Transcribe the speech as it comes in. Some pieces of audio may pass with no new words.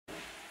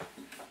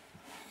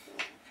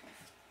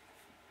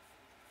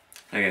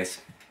Hi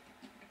guys.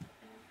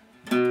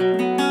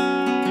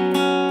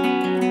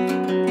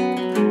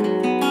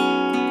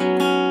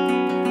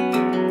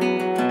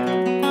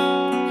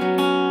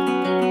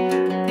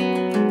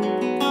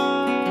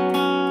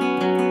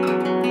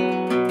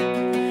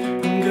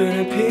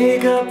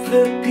 Pick up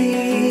the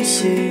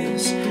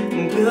pieces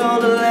and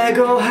build a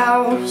Lego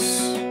house.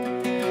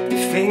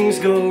 If things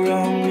go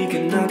wrong, we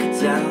can knock it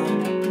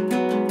down.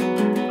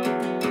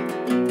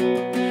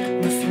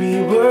 The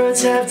three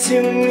words have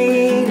two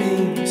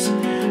meanings,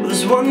 but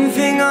there's one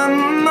thing on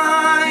my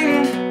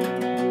mind.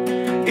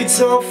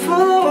 It's all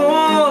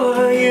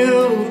for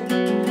you.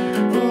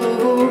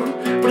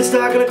 Ooh, but it's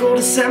dark and a cold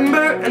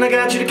December, and I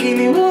got you to keep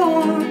me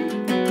warm.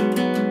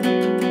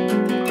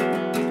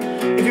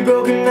 If you're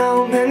broken,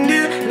 I'll mend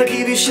it, and I'll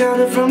keep you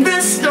sheltered from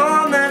this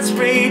storm that's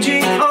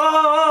raging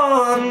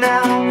on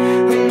now.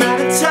 I'm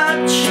out of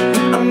touch,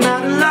 I'm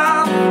out of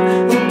love.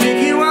 I'll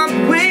pick you up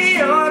when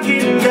you're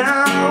getting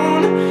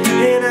down.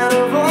 And out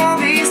of all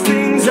these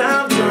things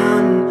I've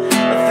done,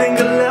 I think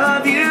I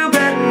love you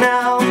better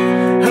now.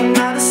 I'm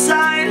out of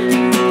sight,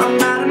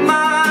 I'm out of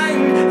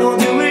mind. I'll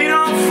do it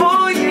all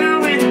for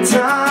you in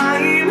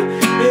time.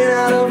 And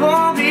out of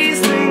all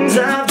these things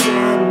I've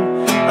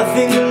done, I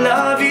think I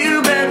love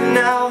you better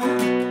now.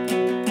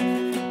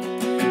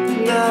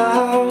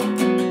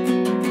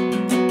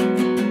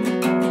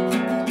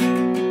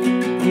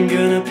 I'm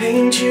gonna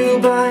paint you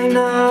by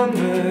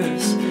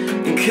numbers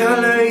and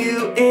color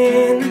you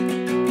in.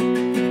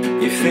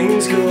 If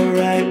things go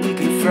right, we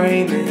can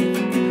frame it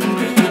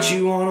and put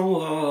you on a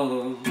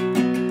wall.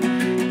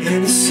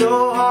 And it's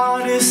so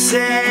hard to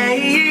say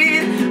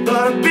it, but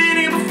I've been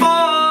here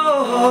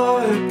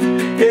before.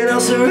 And I'll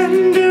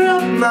surrender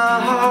up my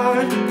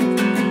heart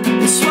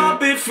and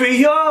swap it for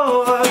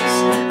yours.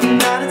 I'm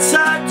out of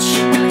touch,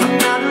 I'm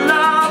out of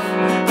love.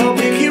 I'll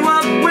pick you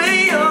up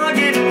when you're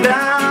getting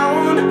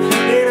down.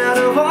 And out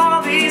of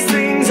all these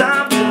things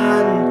I've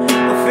done,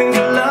 I think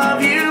I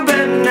love you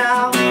better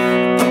now.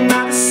 I'm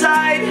out of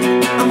sight,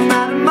 I'm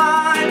out of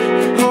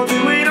mind. I'll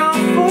do it all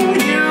for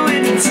you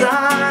in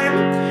time.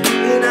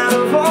 And out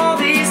of all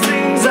these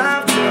things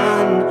I've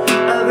done,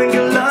 I think I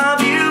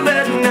love you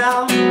better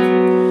now.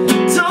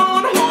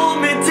 Don't hold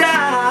me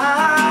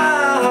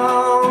down.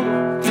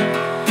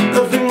 I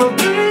think my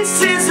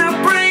braces are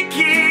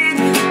breaking,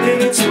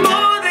 and it's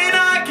more than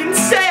I can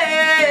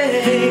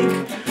take.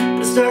 But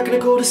it's dark and a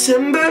cold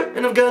December,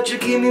 and I've got you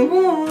to keep me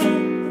warm.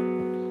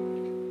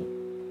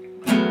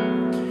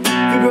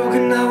 If you're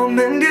broken, I'll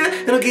mend it,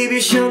 and I'll give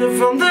you shelter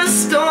from the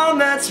storm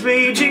that's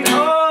raging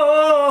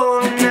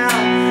on now.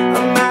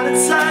 I'm out of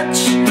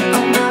touch,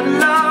 I'm out of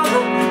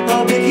love.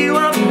 I'll pick you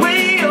up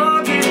when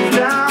you're getting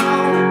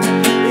down.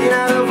 And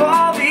out of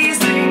all these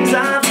things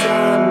I've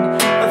done,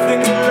 I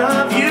think I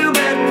love you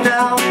better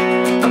now.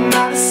 I'm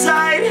out of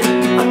sight,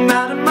 I'm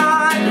out of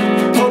mind.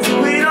 I'll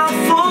do it all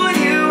for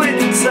you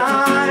in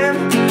time.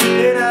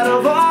 And out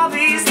of all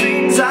these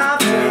things I've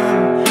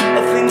done,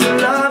 I think I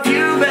love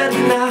you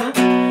better now.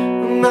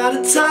 I'm out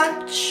of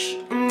touch,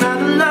 I'm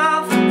out of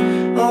love.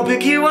 I'll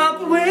pick you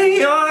up when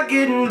you're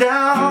getting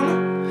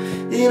down.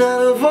 And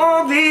out of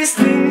all these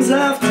things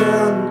I've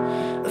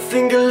done, I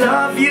think I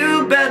love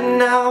you better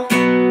now.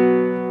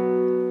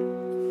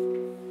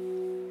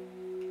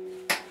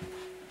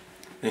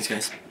 Thanks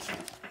guys.